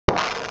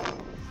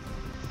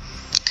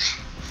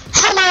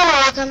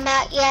Welcome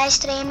back, guys.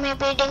 Today I'm going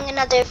to be doing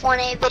another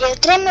Fortnite video.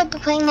 Today I'm going to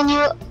be playing the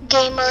new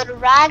game mode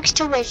Rags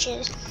to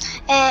Riches,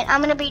 and I'm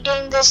going to be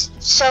doing this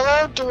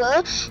solo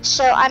duo.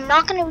 So I'm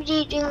not going to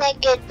be doing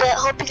that good, but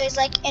hope you guys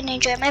like and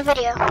enjoy my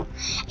video.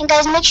 And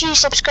guys, make sure you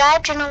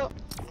subscribe, turn on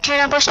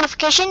post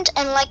notifications,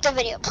 and like the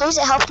video. Please,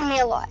 it helps me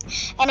a lot,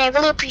 and I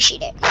really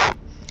appreciate it.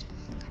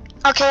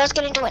 Okay, let's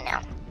get into it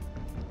now.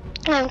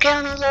 I'm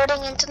currently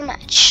loading into the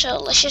match, so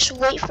let's just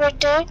wait for it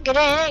to get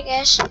in, I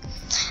guess.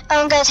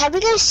 Guys, have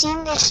you guys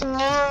seen this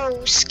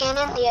new skin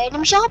in the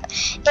item shop?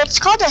 It's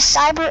called a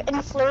Cyber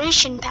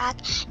Inflation Pack.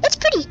 It's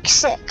pretty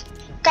sick.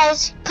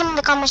 Guys, put in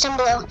the comments down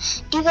below.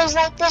 Do you guys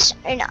like this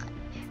or not?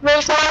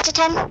 Rate from 1 to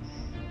 10,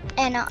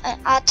 and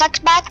I'll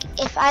text back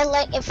if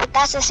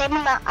that's the same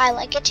amount. I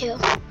like it too.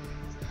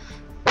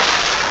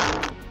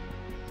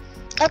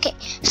 Okay,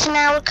 so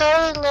now we're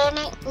currently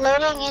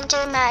loading into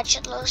the match.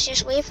 Let's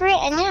just wait for it,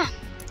 and yeah.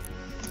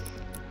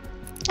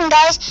 And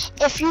guys,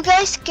 if you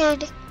guys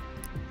could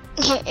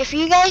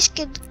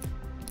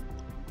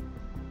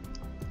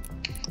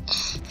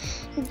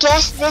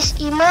guess this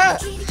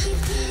emote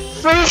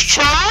first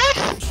try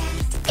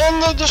in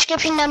the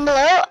description down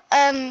below,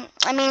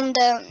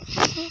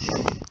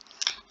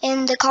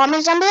 in the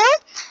comments down below,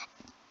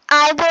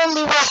 I will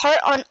leave a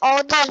heart on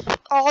all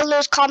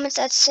those comments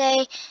that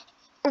say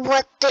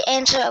what the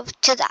answer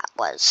to that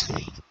was.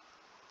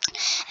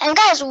 And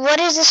guys,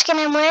 what is the skin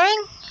I'm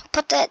wearing?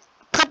 Put that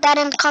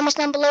in the comments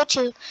down below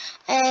too,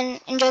 and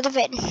enjoy the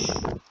vid.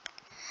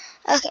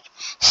 Okay,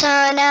 so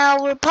now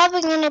I'm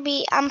probably gonna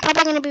be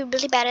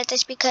really bad at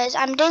this because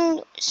I'm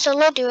doing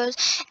solo duos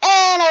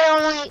and I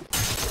don't really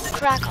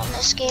crack on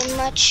this game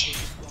much.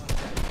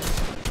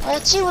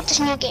 Let's see what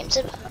this new game's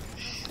about.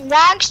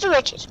 Rags to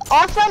Riches.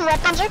 All fun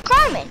weapons are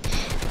common.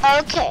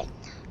 Okay,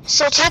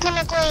 so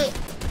technically,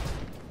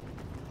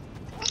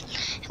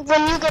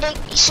 when you get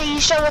so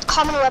you start with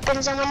common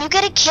weapons, and when you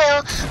get a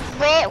kill,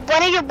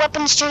 one of your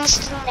weapons turns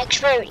to the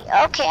next rarity.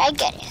 Okay, I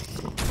get it.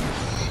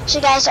 So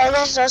guys,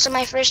 this is also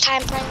my first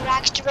time playing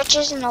Rags to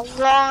Riches in a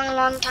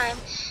long time.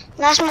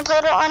 Last time I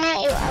played on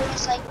it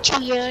was like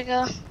 2 years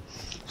ago.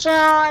 So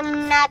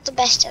I'm not the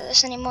best at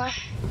this anymore.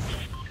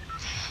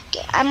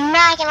 Okay, I'm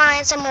not gonna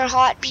land somewhere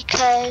hot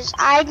because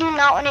I do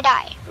not want to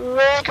die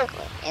really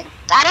quickly. And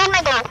that is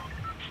my goal.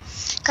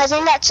 Because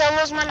in that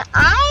solos one,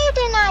 I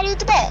did not do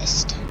the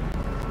best.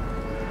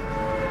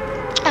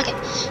 Okay,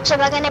 so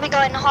we're gonna be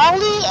going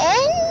Holly,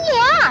 and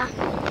yeah.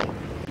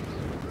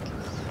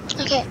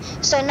 Okay,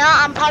 so now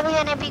I'm probably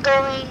gonna be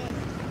going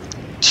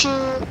to,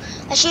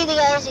 I'll show you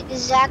guys the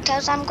exact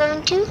house I'm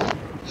going to.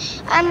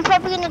 I'm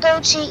probably gonna go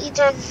to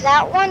either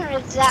that one or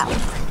that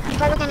one. I'm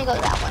probably gonna go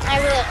that one. I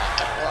really like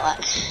it a lot.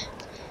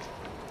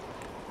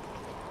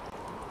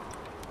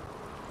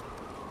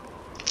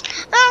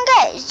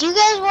 Guys, do you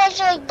guys watch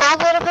like Black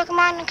Widow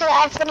Pokemon? Because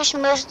I finished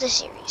most of the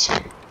series.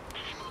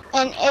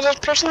 And it is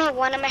personally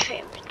one of my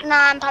favorites.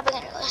 Nah, I'm probably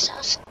gonna go to this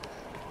house.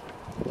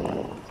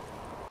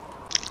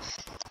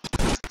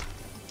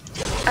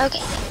 Okay,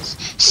 guys.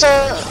 So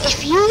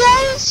if you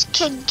guys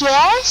could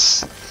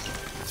guess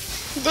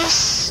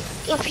this,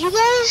 if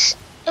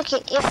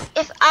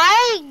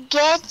I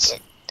get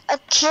a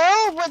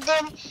kill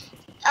within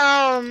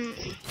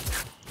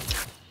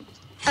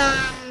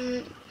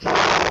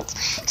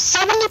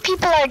 70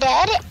 people are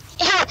dead.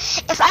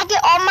 If I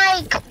get all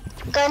my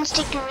guns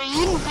to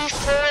green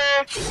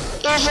before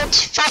it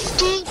hits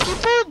 50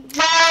 people,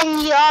 then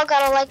y'all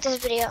gotta like this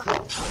video.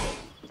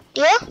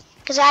 Deal?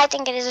 Because I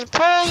think it is a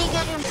pretty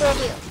good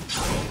video.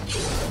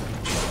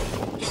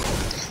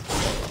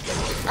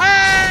 I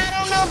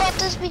don't know about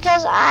this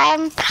because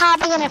I'm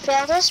probably gonna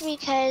fail this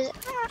because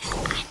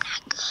I'm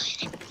not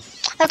good.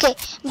 Okay,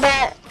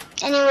 but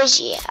anyways,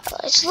 yeah,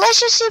 let's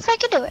just see if I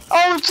can do it.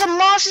 Oh, some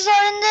monsters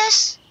are in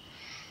this.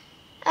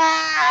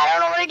 I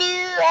don't know what to do.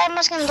 I'm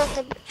just gonna get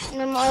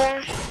the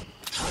mother.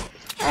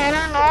 I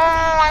don't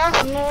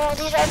know.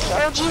 These are the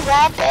OG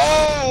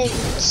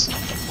weapons.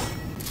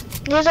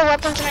 These are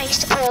weapons that I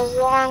used to play a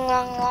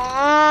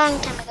long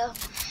time ago.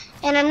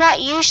 And I'm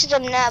not used to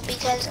them now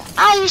because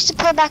I used to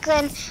play back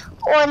then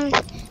on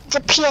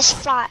the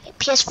PS4.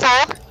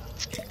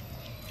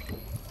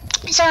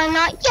 So I'm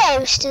not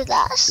used to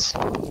this.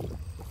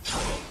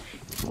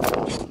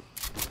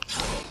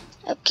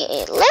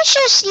 Okay, let's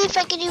just see if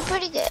I can do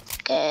pretty good,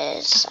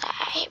 because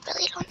I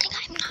really don't think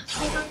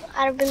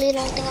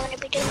I'm gonna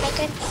be doing that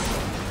good.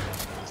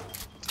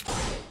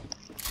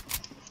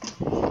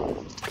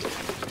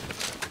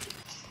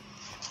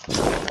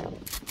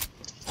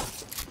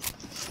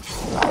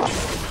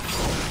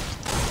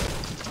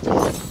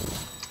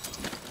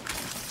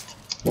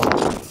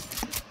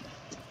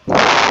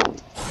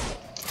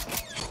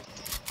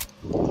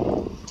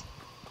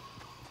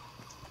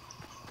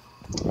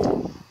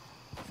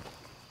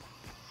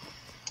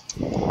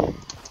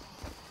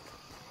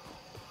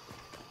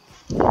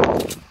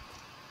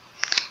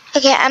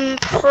 Okay, I'm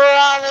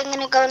probably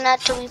gonna go not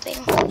to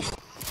weeping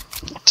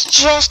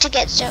just to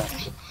get zone,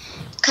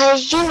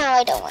 cause you know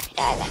I don't want to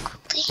die that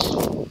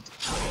quickly.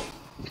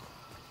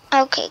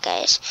 Okay,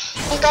 guys.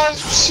 And guys,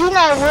 soon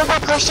I will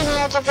be posting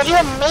another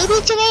video.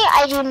 Maybe today,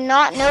 I do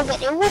not know,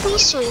 but it will be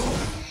soon.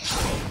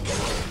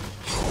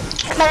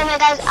 But anyway,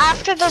 guys,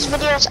 after this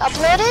video is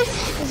uploaded,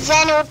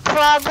 then it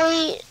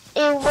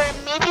will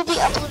maybe be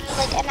uploaded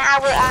like an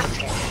hour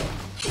after.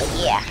 But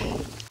yeah.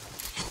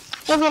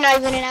 Maybe not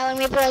even an hour,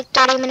 maybe like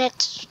 30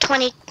 minutes,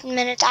 20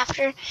 minutes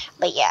after.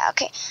 But yeah,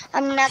 okay.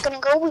 I'm not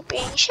gonna go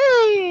weeping.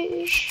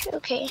 Shush.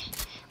 Okay.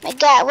 My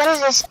God, what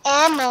is this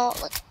ammo?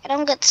 Look, I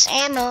don't get this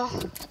ammo.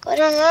 Like, what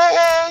is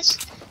this?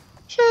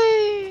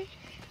 Shush.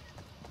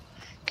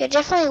 Okay,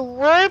 definitely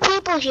were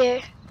people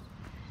here.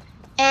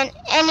 And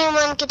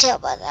anyone can tell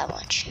about that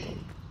much.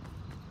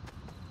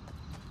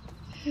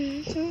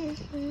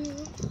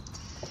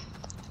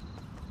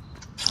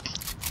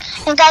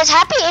 And guys,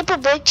 happy April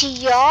break to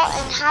y'all,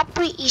 and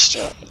happy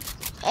Easter.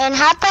 And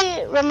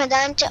happy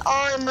Ramadan to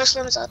all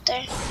Muslims out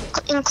there,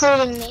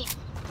 including me.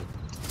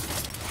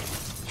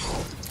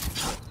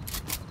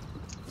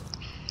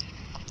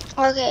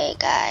 Okay,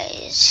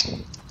 guys.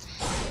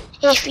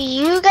 If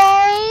you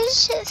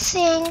guys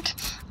think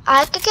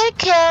I could get a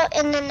kill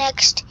in the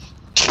next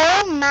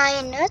 2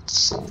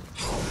 minutes,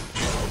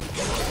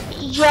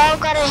 y'all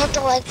gotta hit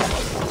the like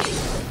button.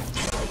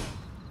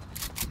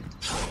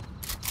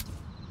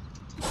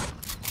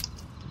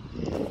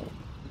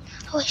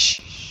 Oh,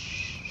 shh.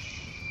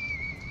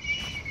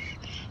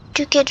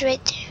 2 kids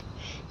right there.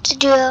 It's a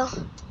duo.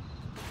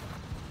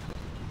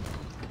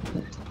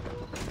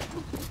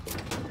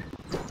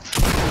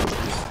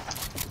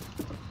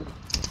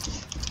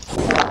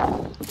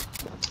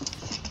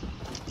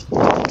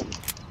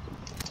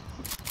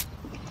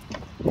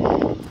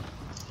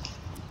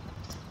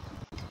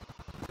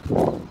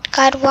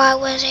 God, why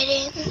was I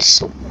doing this?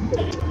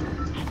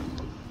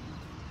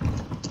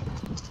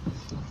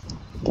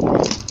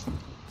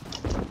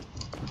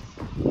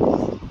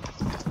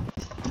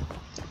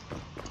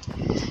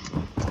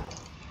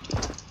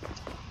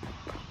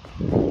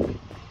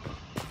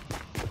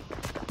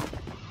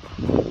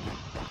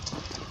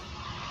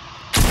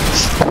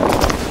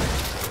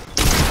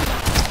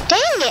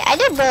 Dang it, I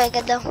did really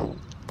good though.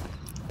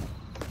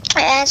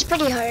 Yeah, it's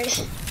pretty hard.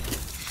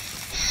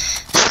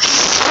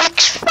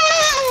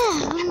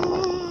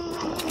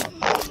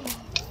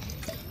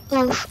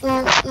 Oof,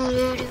 oof,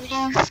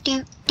 oof,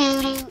 doo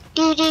doo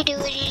doo doo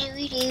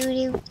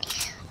doo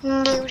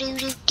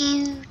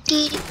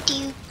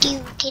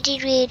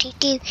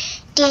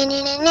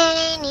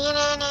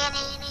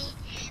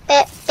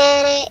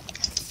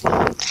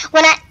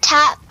when I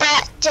top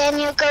back, then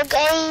you go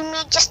give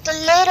me just a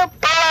little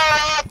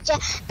bit.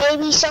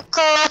 Baby, so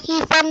cold.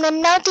 He from the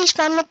northeast,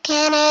 from the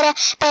Canada.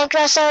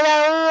 Bankroll so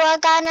low, I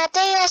got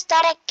nothing else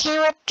that I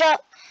can't withdraw.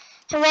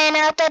 Ran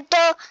out the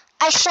door.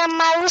 I shot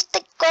my wrist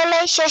to go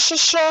like shush.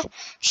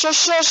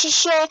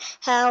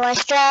 How I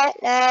strut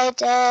like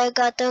that.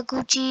 Got the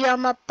Gucci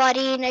on my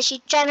body. Now she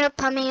tryna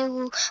pump me.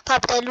 Ooh.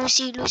 Pop the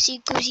Lucy,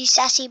 goosey,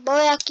 sassy boy.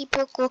 I keep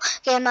it cool.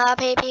 Get my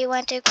baby,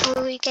 went to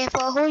cool. You can't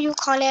for who you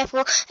call it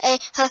for. Hey,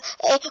 hey.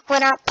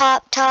 When I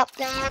pop top,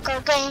 then you go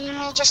give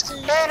me just a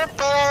little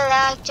bit of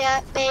like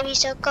that. Baby,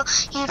 so cool.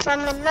 He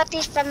from the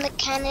northeast, from the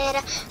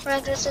Canada.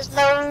 Reckless is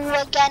low.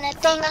 I got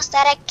nothing else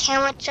that I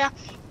can't withdraw.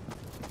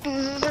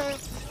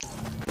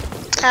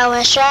 I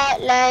was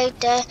shot like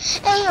that,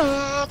 and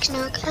your ex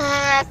no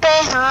clap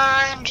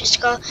behind,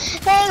 just go,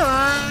 they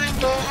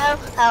wonder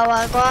how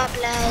I go up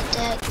like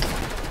that.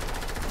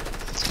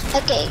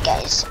 Okay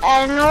guys,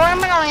 I don't know where I'm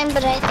gonna land,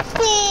 but I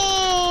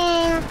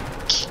think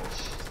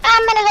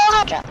I'm gonna go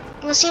hot drop.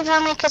 We'll see if how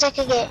many kills I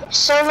could get.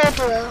 Solo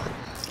duo.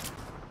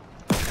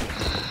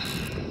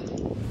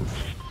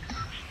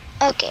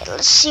 Okay,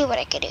 let's see what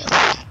I can do.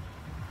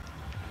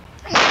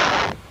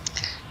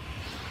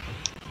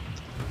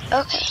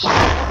 Okay.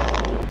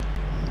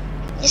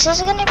 This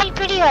is gonna be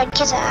pretty hard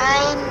because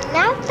I'm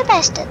not the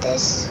best at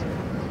this.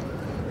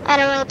 I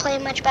don't really play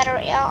much Battle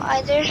Royale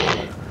either.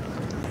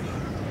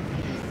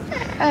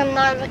 I'm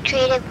not a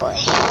creative boy.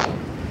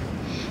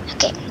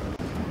 Okay.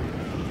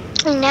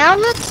 Now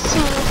let's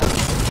see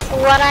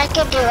what I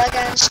can do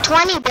against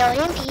 20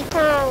 billion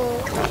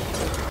people.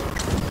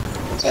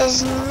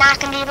 This is not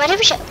gonna be much of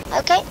a show,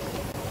 okay?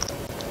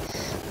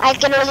 I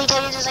can really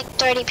tell you there's like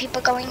 30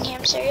 people going here,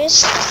 I'm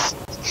serious.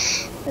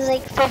 There's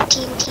like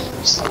 15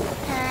 teams.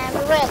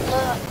 Everywhere I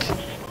look.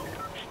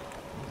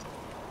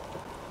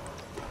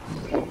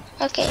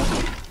 Okay.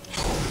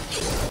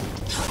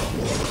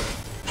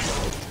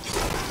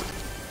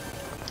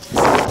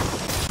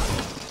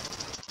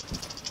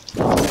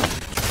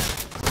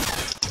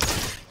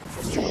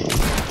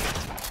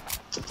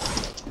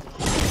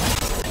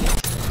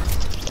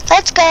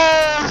 Let's go.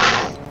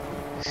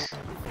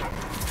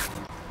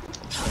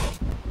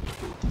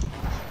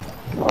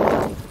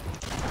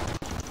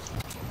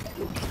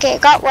 Okay,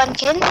 got one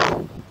kid.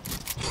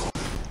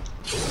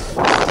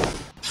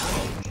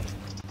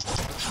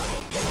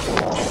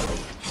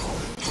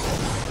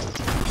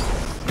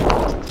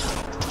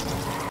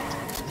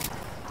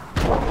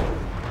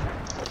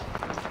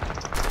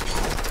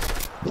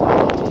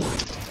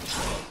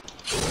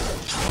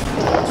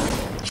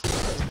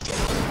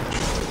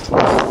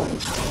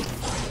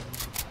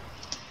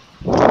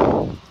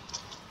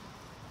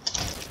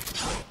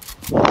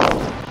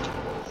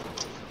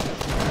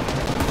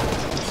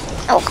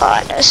 Oh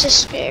god, this is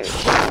scary.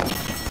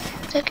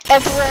 Look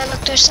everywhere,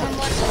 look, there's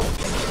someone.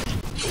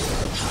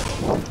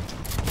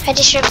 I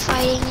just hear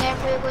fighting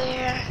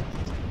everywhere.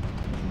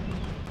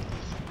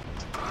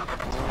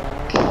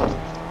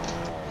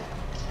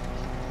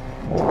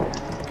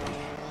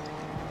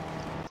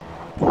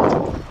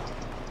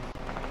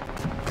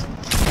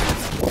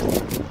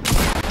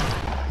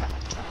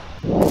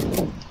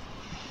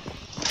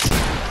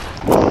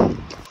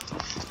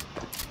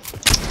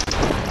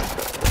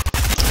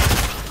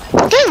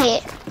 Dang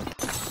it!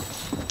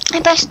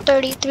 I passed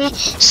 33,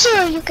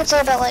 so you could say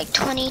about like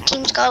 20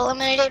 teams got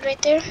eliminated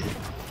right there.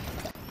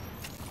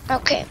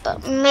 Okay,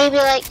 but maybe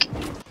like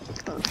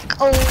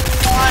a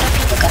lot of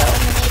people got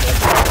eliminated.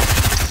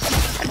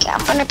 Okay,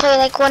 I'm gonna play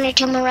like 1 or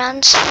 2 more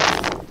rounds.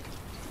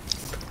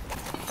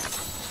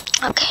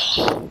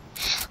 Okay,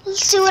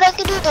 let's see what I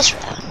can do this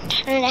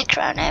round. Or next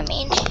round, I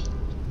mean.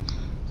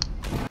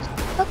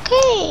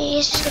 Okay,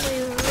 this is gonna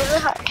be really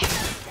hard.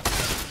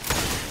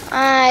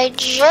 I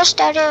just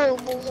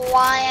doubted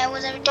why I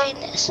was ever doing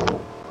this.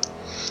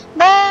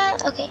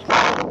 But, okay.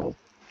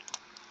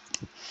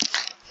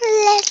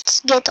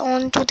 Let's get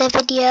on to the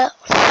video.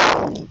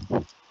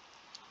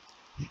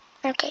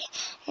 Okay,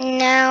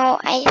 now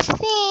I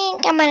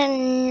think I'm gonna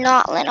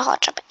not land a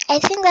hot chocolate. I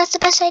think that's the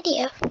best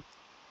idea.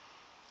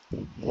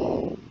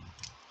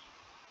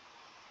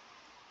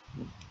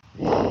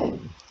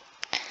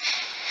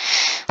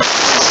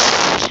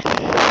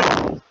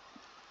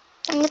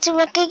 Let's see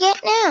what I can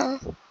get now.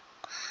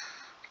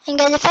 And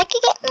guys, if I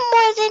could get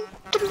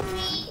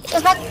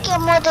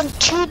more than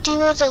 2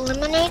 duos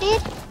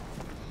eliminated,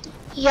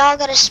 y'all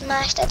gotta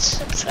smash that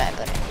subscribe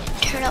button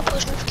and turn on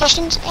post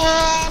notifications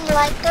and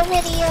like the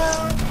video.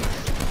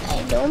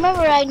 I don't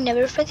remember, I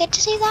never forget to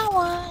say that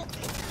one.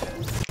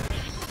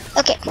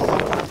 Okay.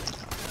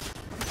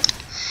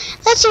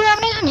 Let's see what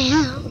I'm gonna do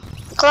now.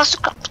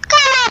 Colossal crops.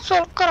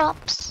 Colossal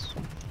crops.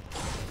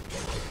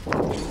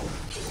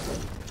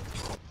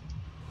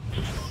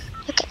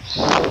 Okay.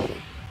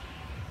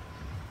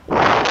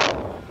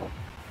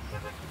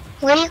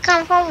 Where do you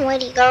come from? Where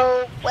do you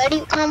go? Where do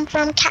you come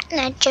from, Cat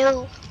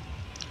Nacho?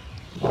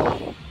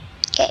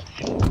 Okay.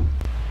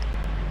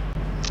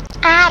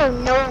 I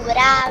don't know what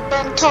I've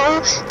been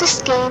told.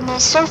 This game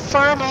is so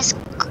fun. Let's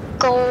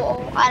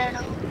go. I don't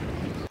know.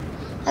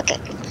 Okay.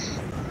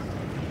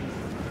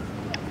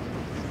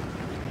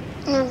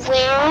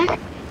 Where?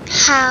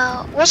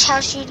 How? Which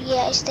house do you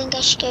guys think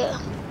I should go?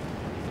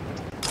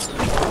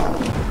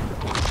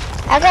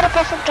 I got a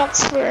perfect job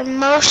for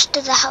most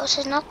of the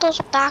houses, not those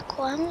back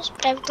ones,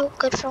 but I do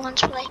good for ones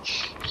for like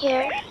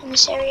here in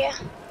this area.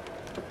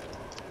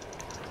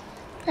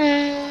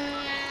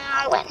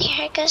 I went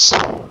here, I guess.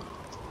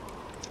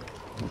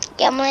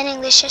 Yeah, I'm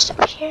landing this just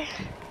up here.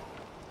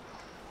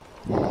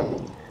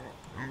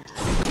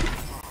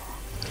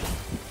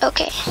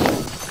 Okay.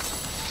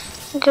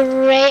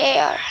 Gray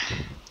AR.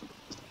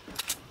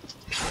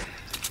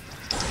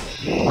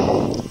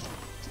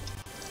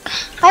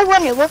 I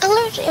wonder what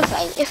colors,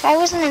 if I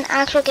was in an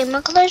actual game,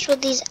 what colors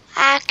would these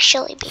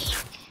actually be?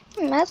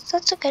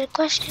 That's a good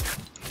question.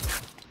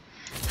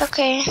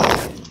 Okay.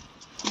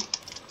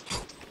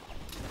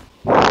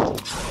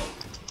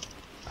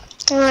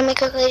 Let me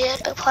quickly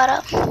just pick plot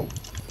up.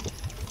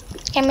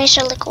 I make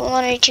sure like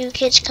 1 or 2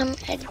 kids come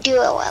a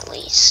duo at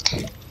least.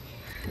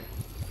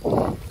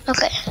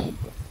 Okay.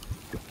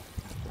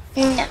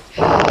 No.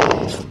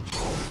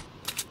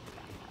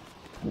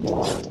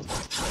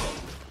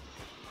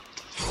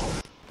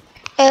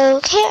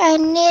 Okay, I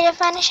need to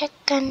find a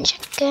shotgun.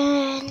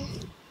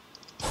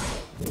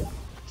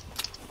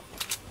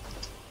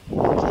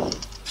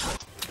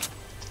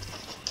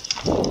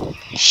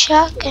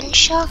 Shotgun.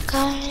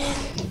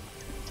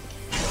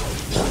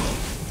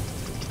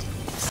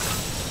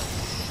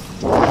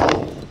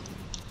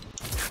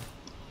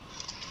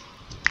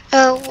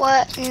 Oh,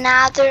 what?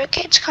 Now there are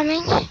kids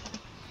coming?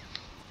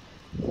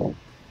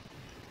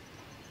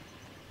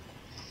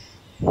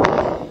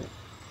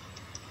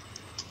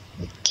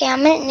 Okay,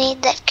 I'm gonna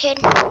need that kid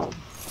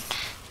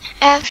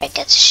after I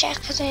get the shot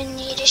because I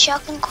need a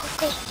shotgun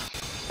quickly.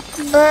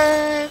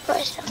 But of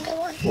course I don't get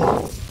one.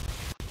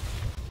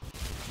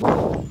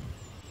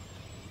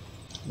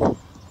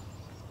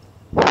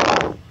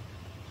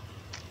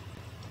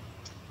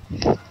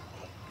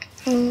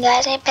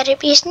 Guys, I better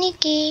be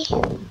sneaky.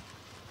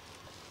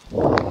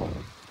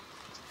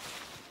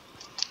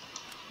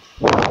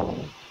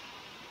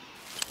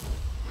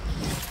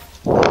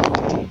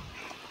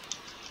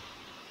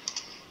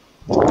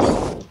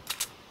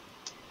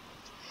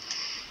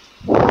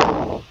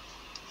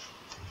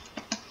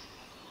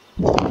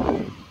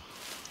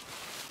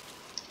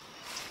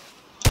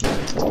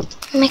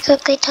 Let me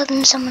quickly tell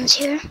them someone's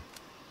here.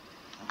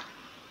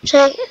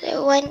 So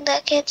when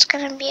that kid's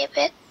gonna be a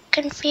bit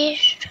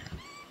confused.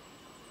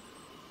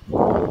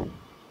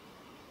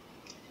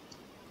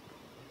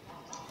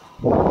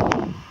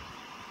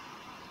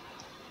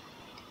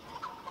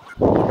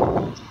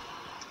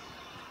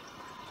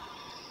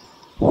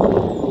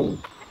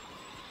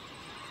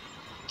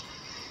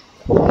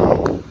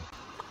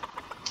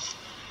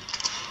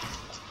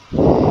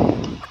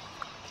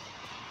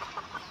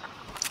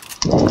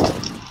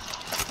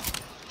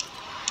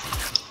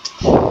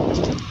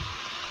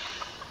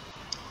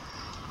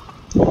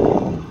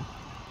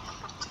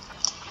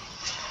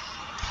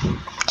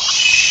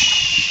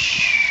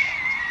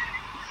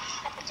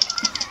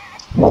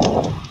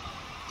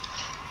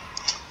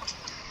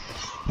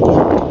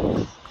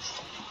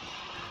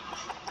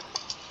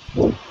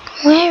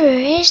 Where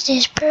is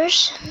this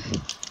person?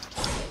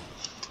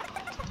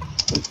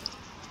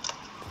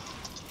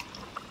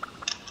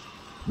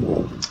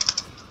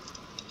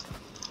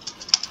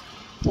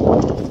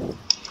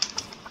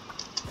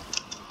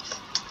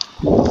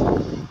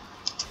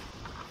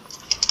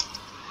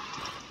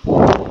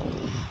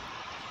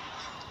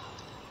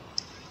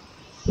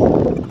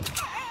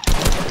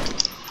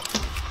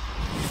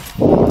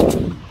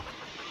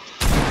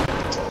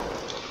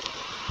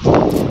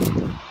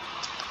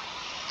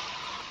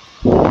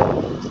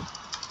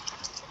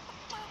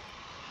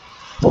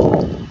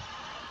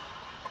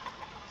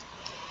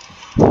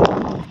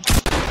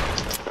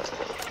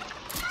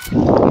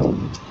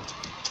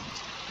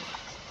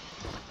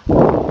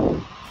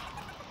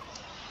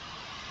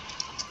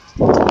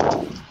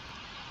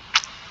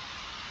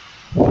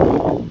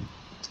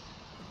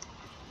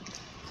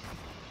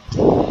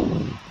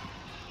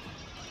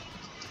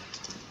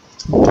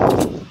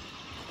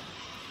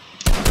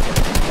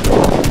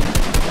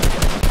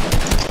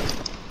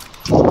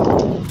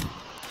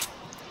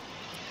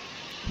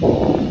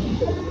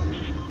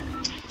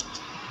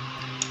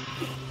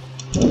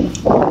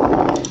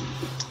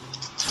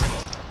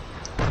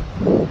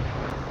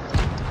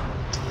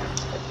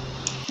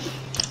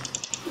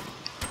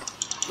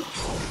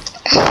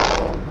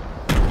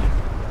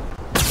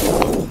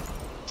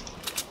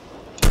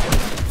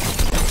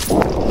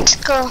 Let's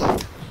go.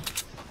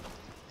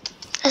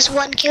 That's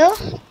 1 kill.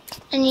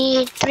 I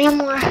need 3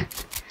 more.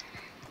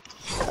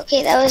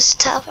 Okay, that was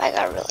tough. I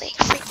got really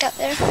freaked out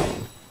there.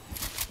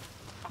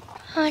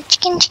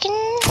 Chicken, chicken.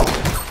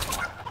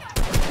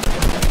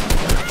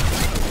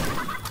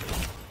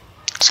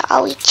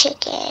 Sorry,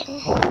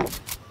 chicken.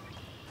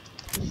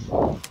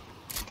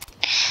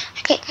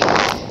 Okay.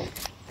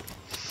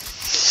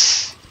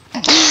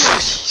 Oh,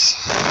 jeez.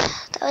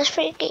 That was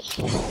pretty good.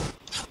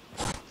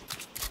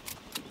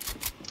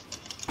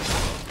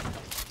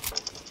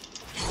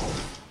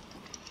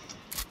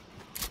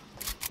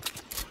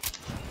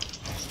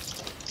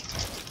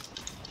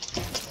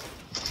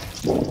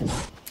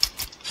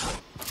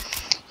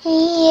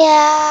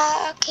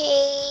 Yeah,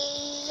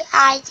 okay.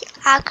 I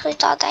actually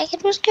thought that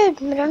kid was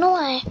good. I don't know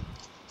why.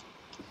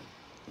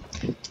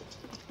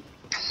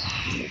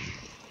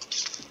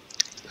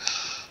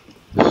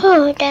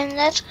 Oh, then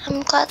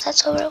I'm glad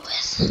that's over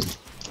with.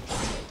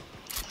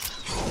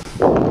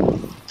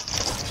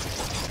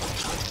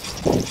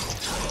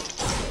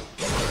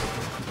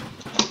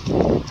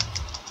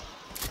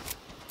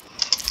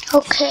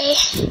 Okay.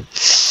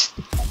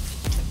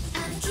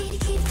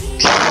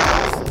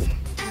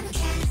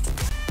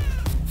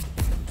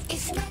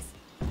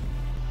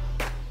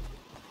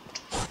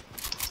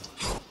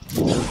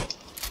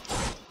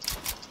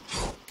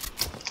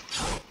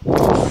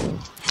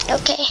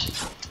 Okay.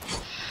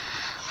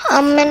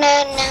 I'm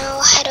gonna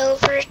now head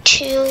over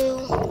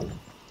to,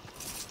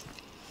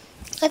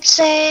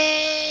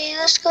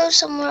 let's go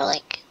somewhere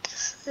like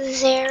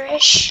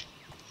there-ish.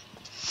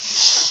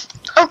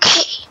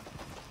 Okay.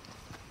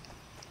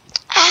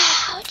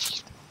 Ow,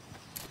 jeez.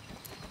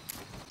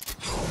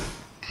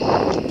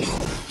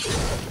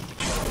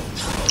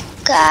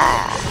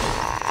 God.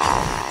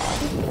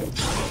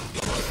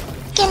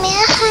 Give me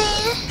a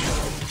higher.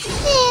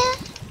 Yeah.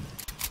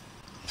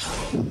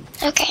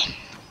 Okay.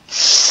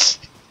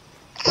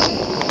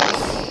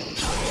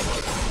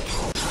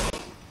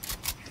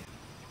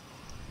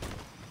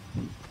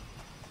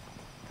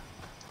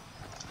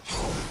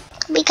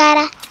 We got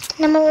a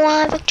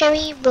 #1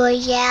 victory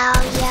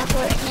royale. Yeah,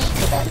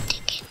 Fortnite. About to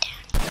get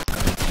down.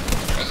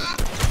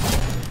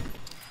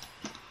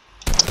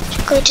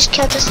 Go just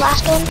kill this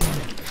last one.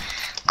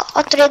 Got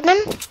all 3 of them.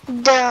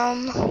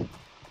 Dumb.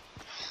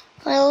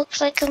 Well, it looks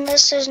like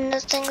unless there's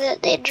nothing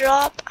that they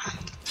drop.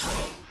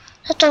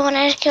 That's why when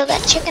I killed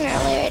that chicken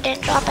earlier, it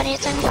didn't drop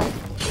anything.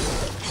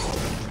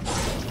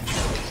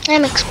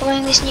 I'm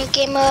exploring this new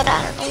game mode.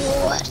 I don't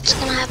know what's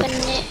gonna happen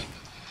in it.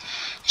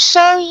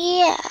 So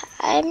yeah,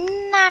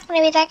 I'm not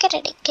gonna be that good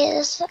at it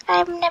because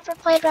I've never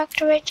played Rock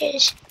to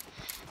Riches.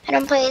 I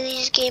don't play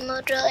these game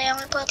modes really. I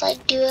only play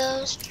like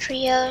duos,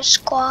 trios,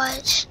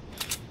 squads,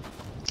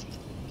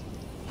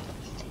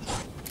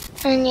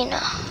 and you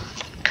know,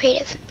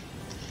 creative.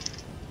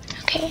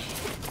 Okay.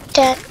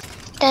 Dun,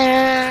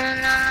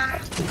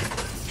 dun.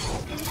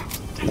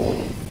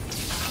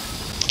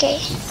 Okay.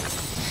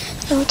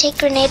 Let me take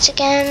grenades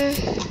again.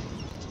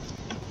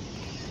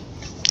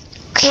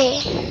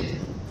 Okay.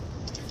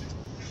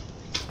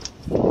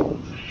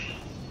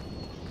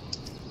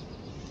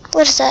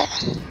 What is that?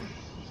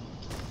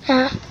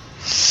 Huh?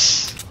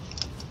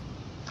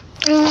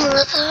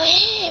 Look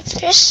away. If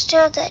there's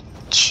still the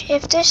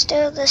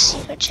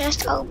secret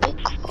chest, I'll be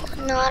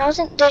cool. No, I don't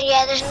think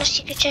there's no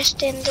secret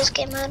chest in this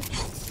game mode.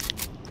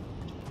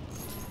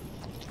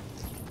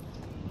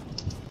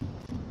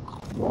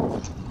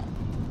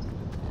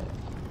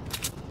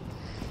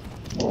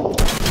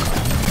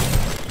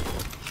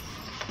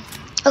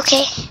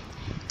 Okay.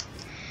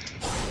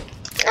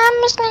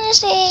 I'm just gonna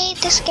say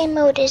this game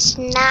mode is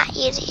not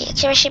easy,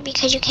 especially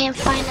because you can't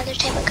find other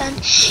type of gun.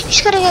 You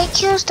just gotta get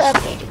kills to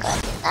upgrade your gun.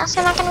 That's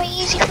not gonna be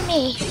easy for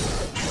me.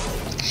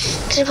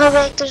 Because probably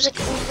like there's like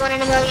 1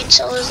 in a million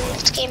solos in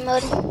this game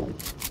mode.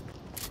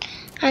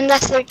 I'm the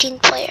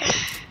 13th player.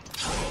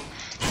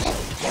 And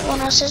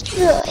everyone else is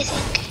duo, I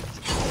think.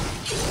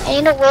 I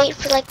need to wait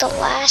for like the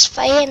last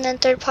fight and then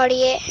third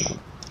party it.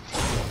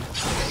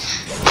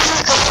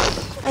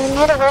 I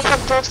need to wait for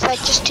both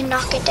fights just to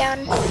knock it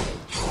down.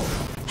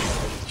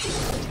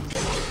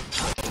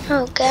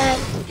 Oh god.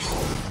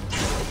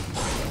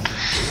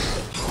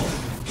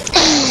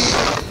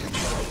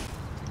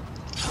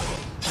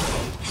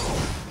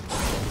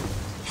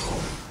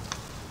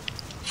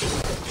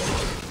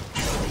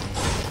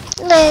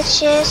 Let's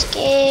just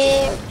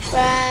get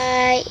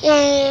right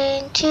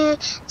into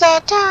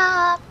the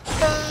top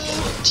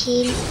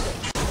 15.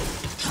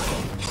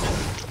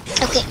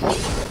 Okay.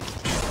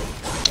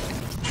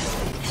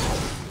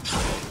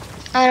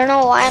 I don't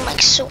know why I'm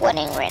like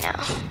sweating right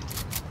now.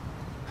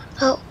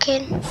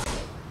 Okay.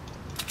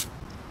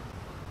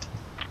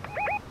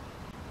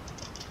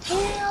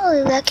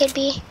 Yeah, that could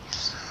be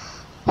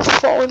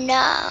for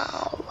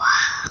now.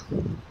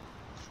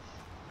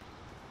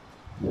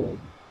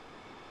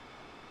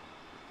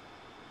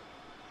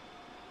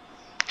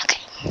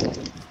 Okay.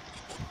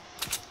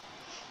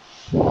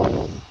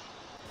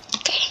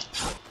 Okay.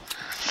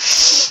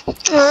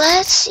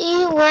 Let's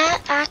see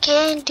what I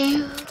can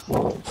do.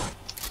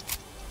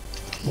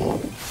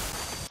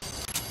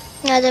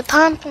 Another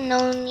pump,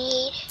 no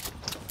need.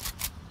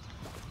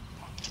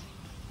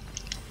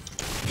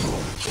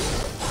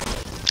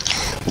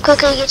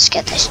 Quickly, let's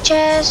get this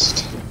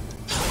chest.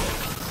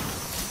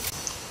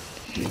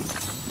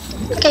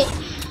 Okay,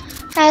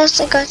 I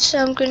also got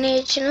some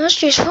grenades, you know,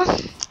 it's useful.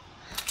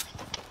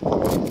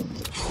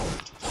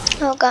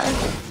 Oh god.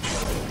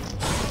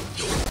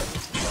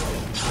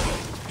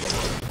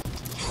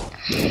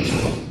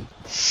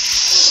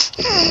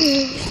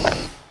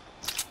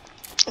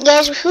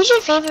 Guys, who's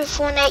your favorite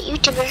Fortnite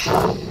YouTuber?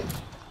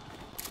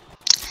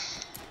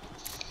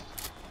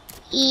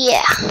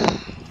 Yeah.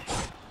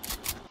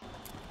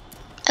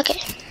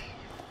 Okay.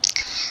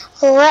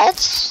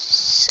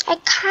 Let's... I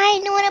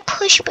kind of want to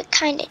push, but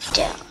kind of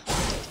don't.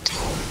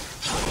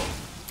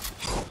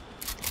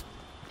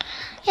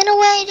 In a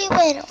way,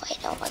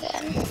 oh my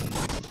god.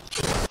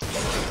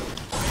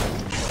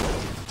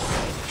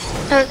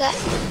 Oh god.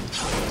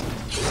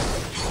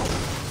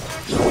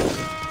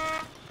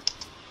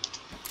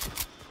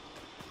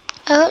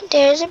 Oh,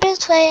 there's a big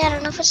play. I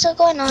don't know if it's still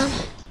going on.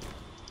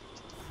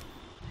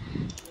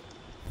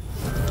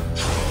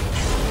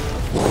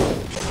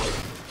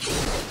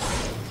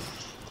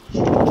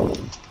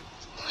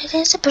 I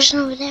think it's a person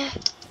over there.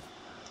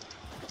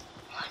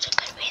 What's it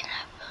gonna be in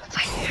that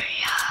fight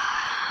area?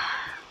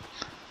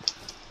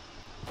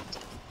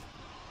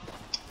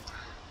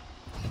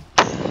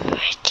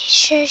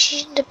 Pretty sure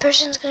the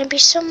person's gonna be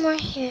somewhere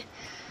here.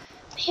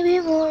 Maybe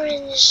more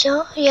in the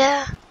zone.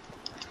 Yeah.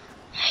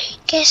 I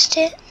guessed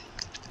it.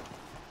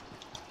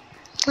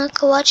 Look,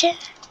 go watch it.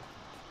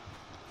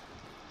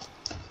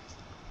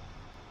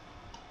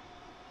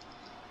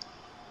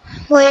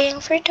 Waiting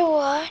for it to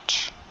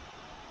watch.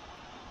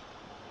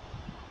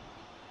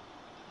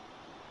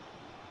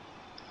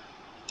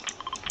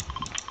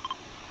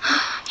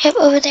 Yep,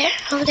 over there,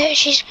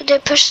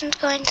 the person's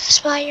going to the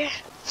spire.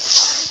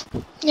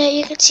 Yeah,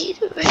 you can see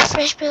the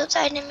fresh builds.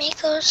 I didn't make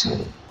those.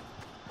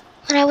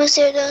 When I was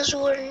there, those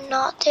were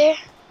not there.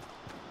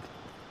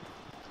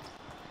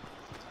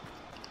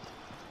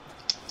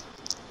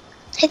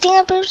 I think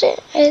I proved it.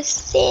 I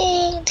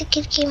think the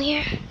kid came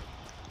here.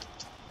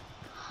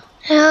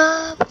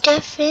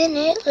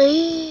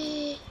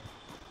 Definitely.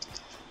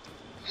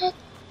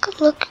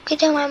 Look,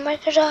 get my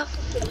markers off.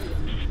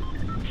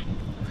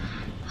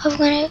 I'm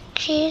gonna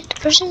create the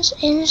person's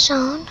in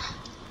zone.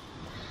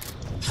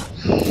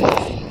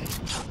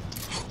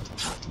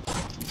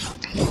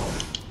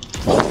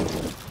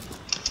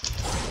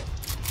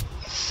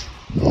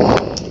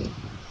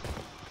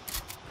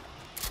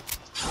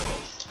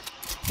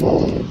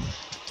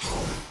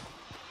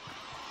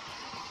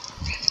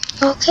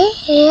 Okay,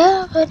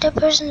 yeah, but the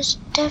person's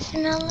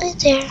definitely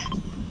there.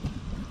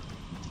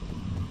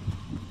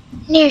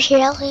 Near here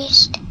at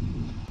least.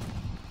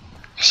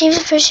 See if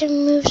the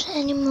person moves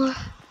anymore.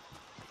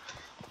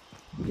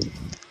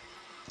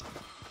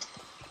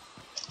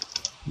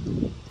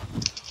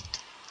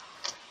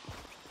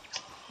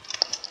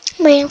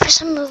 Waiting for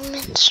some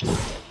movements.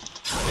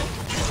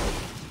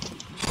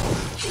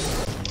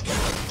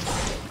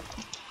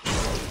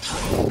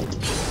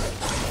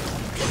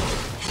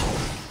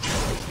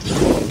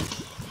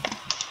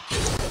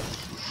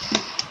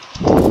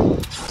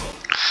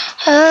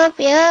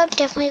 Yep,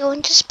 definitely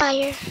going to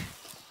Spire.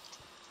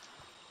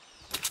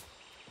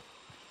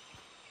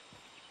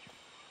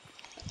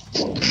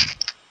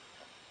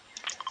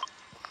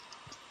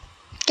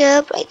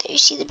 Yep, right there, you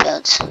see the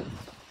builds. You're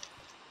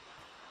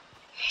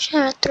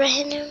trying to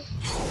threaten him.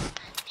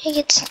 He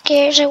gets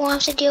scared, so I won't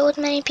have to deal with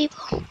many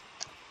people.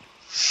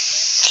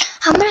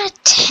 I'm gonna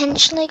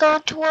intentionally go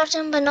towards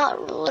him, but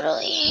not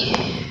literally.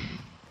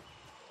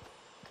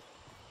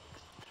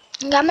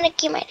 I'm gonna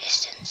keep my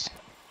distance.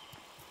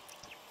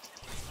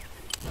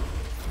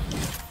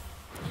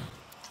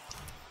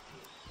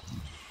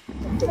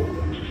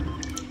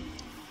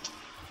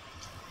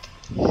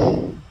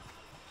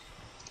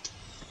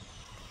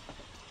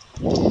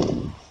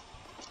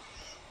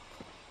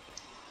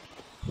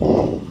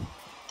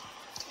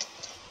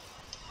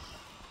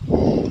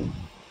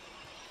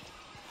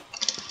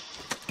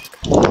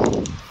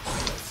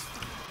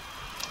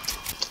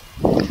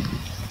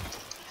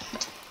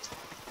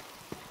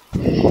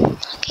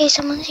 Okay,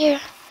 someone's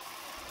here.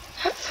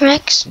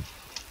 Rex.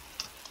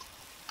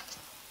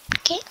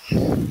 Okay.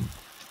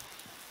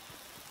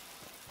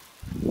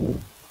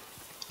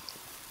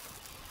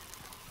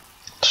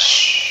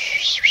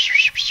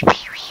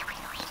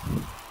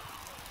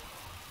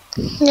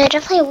 There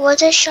definitely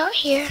was a shot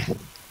here. I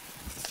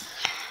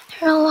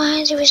don't know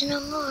why there was no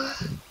more.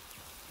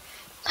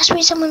 Must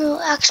be someone who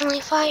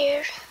accidentally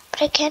fired,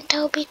 but I can't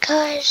tell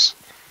because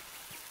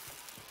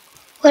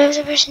what if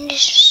the person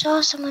just saw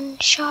someone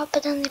shot,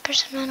 but then the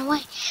person ran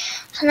away?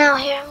 So now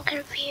here I'm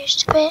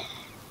confused a bit.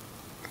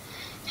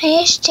 I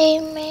need to stay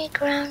my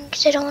ground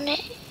because I don't want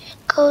to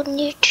go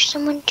near to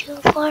someone too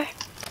far.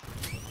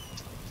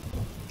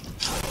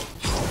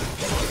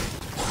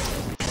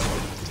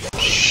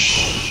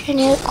 Shh, I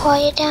need to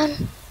quiet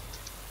down.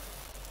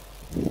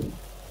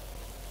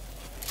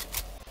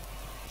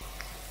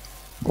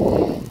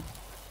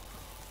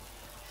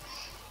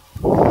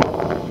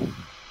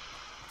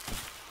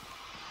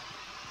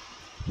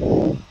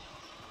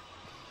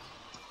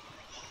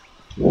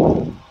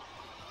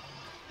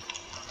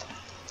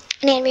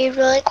 I need to be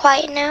really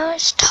quiet now.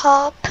 It's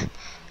top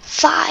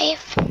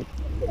 5.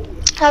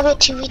 I'll get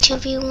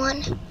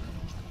 2v2v1.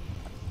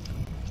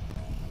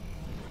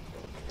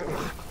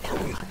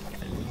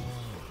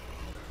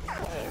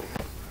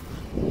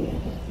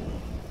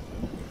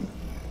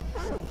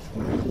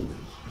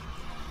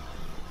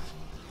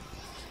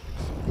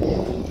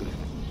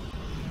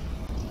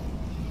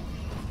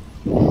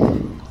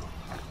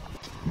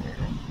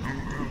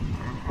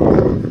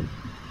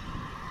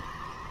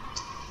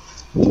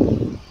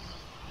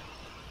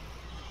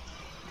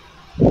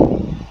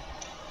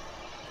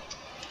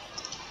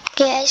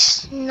 Okay, I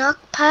snuck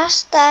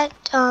past that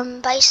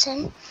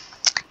bison.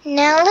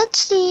 Now let's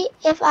see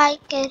if I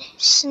can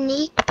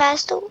sneak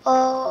past the.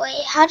 Oh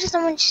wait, how did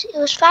someone? It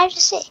was 5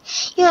 to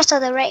 6. You guys saw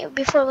that right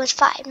before. It was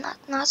 5,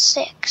 not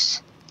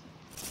 6.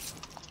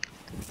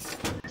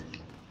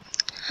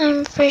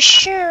 I'm for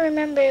sure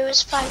remember it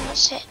was 5, not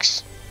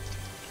 6.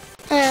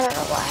 I don't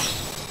know why.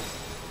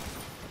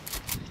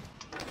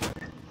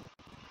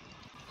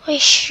 I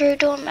sure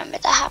don't remember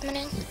that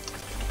happening.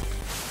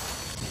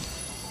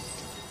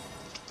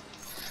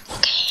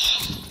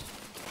 Okay.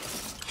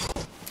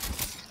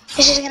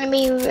 This is gonna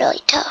be really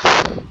tough.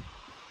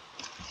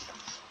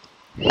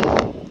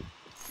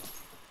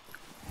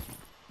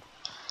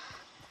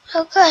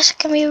 Oh gosh, it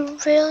can be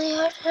really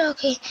hard.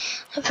 Okay,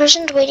 the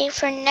person's waiting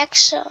for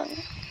next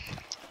zone.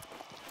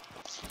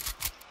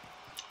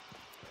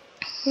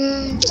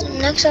 The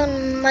next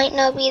zone might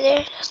not be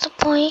there. That's the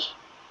point.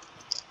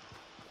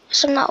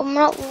 So I'm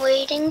not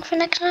waiting for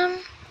next zone,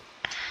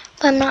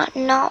 but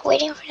I'm not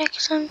waiting for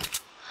next zone.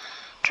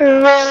 It's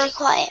really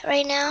quiet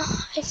right now.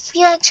 I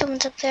feel like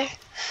someone's up there.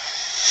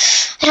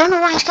 I don't know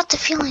why I got the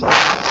feeling.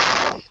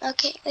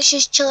 Okay, let's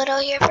just chill it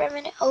out here for a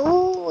minute.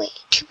 Oh wait,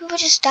 2 people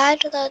just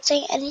died without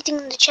saying anything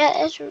in the chat.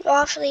 That's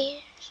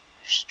awfully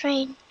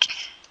strange.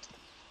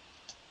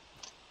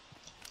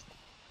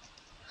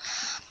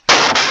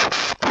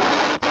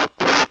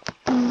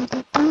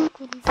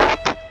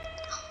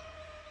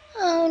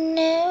 Oh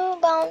no,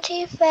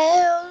 bounty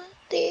failed.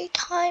 The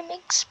time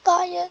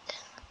expired.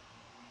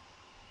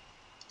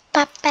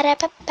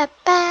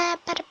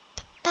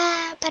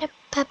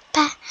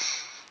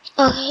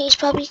 Okay, he's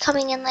probably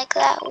coming in like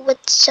that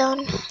with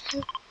zone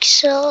and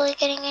slowly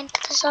getting into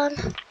the zone.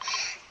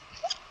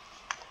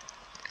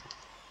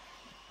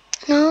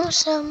 No,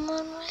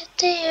 someone right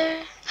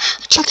there.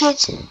 2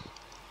 kids.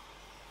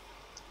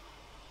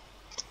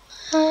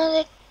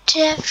 They're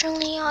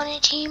definitely on a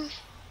team.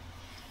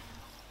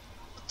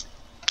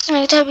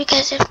 I thought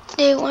because if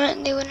they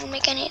weren't, they wouldn't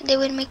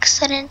make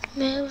sudden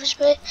moves,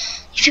 but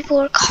these people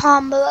were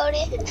calm about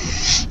it.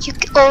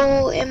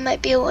 Oh, it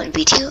might be a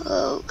 1v2.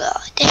 Oh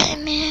god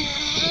damn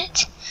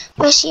it.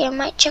 We'll see, I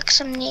might check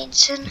some needs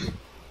soon.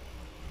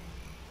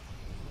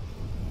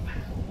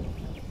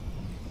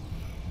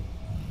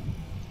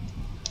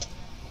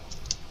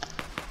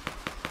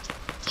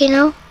 You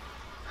know?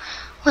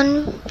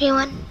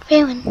 1v1,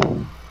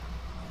 v1.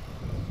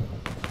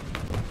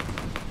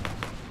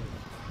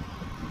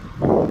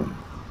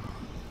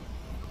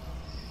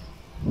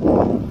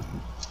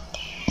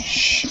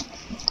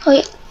 Oh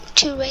yeah,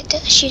 2 right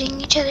there shooting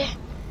each other.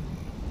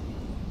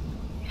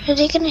 Are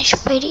they gonna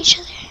fight each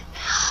other?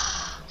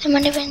 They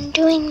might have been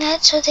doing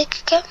that so they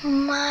could get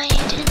mined.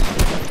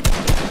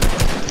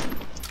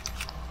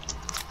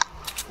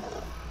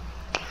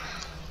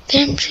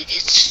 Get him to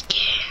get scared.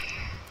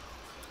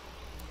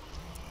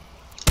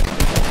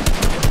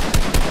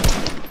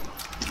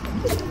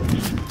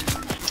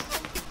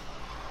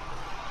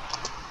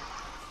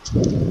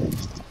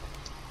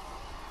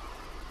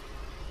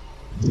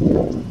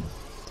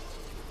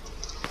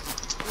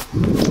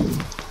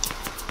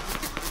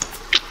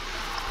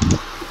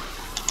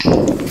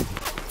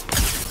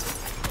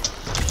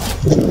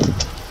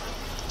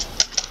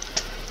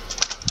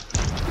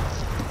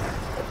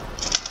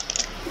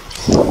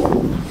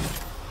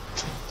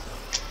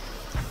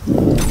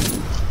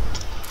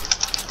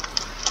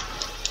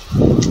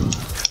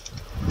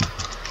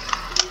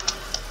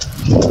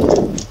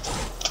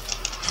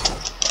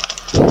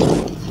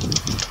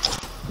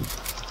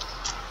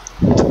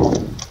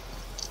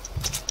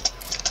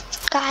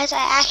 Guys, I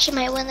actually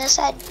might win this.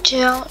 I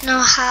don't know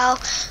how.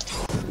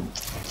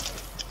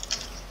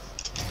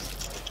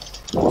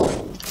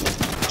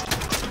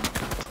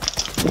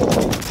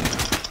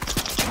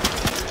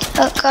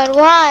 Oh God,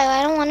 why?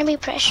 I don't want to be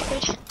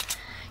pressured.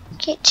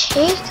 Okay,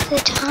 take the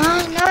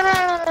time. No.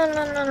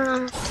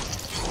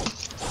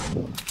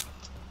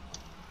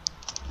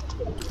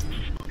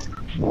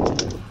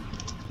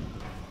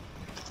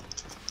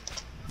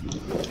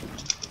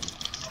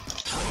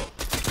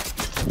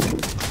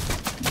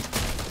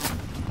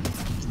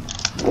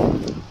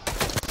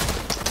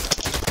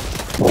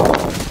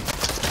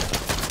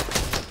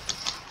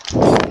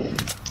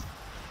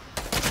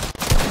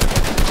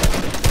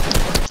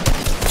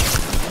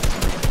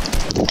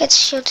 Its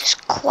shield is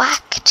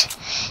quacked.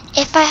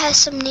 If I had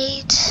some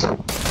needs.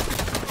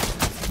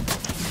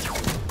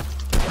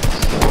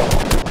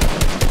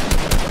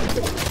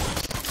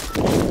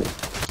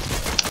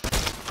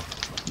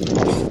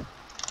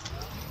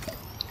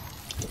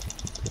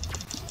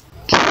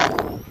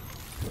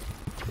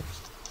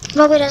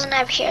 Bobby doesn't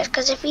have heals,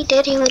 because if he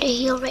did, he would have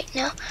healed right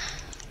now.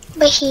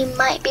 But he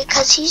might,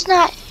 because he's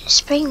not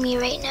spraying me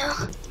right now.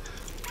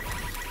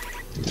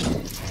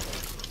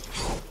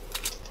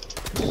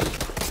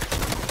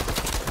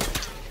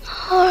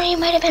 Or he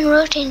might have been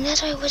rotating,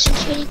 that's why I wasn't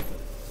shooting.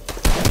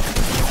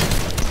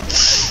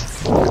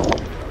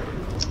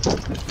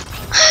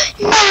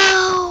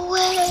 No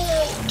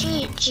way!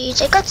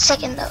 GG's. I got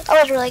second though.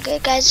 That was really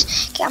good,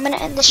 guys. Okay, I'm gonna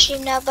end the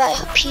stream now. Bye.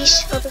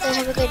 Peace. Hope you guys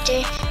have a good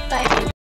day. Bye.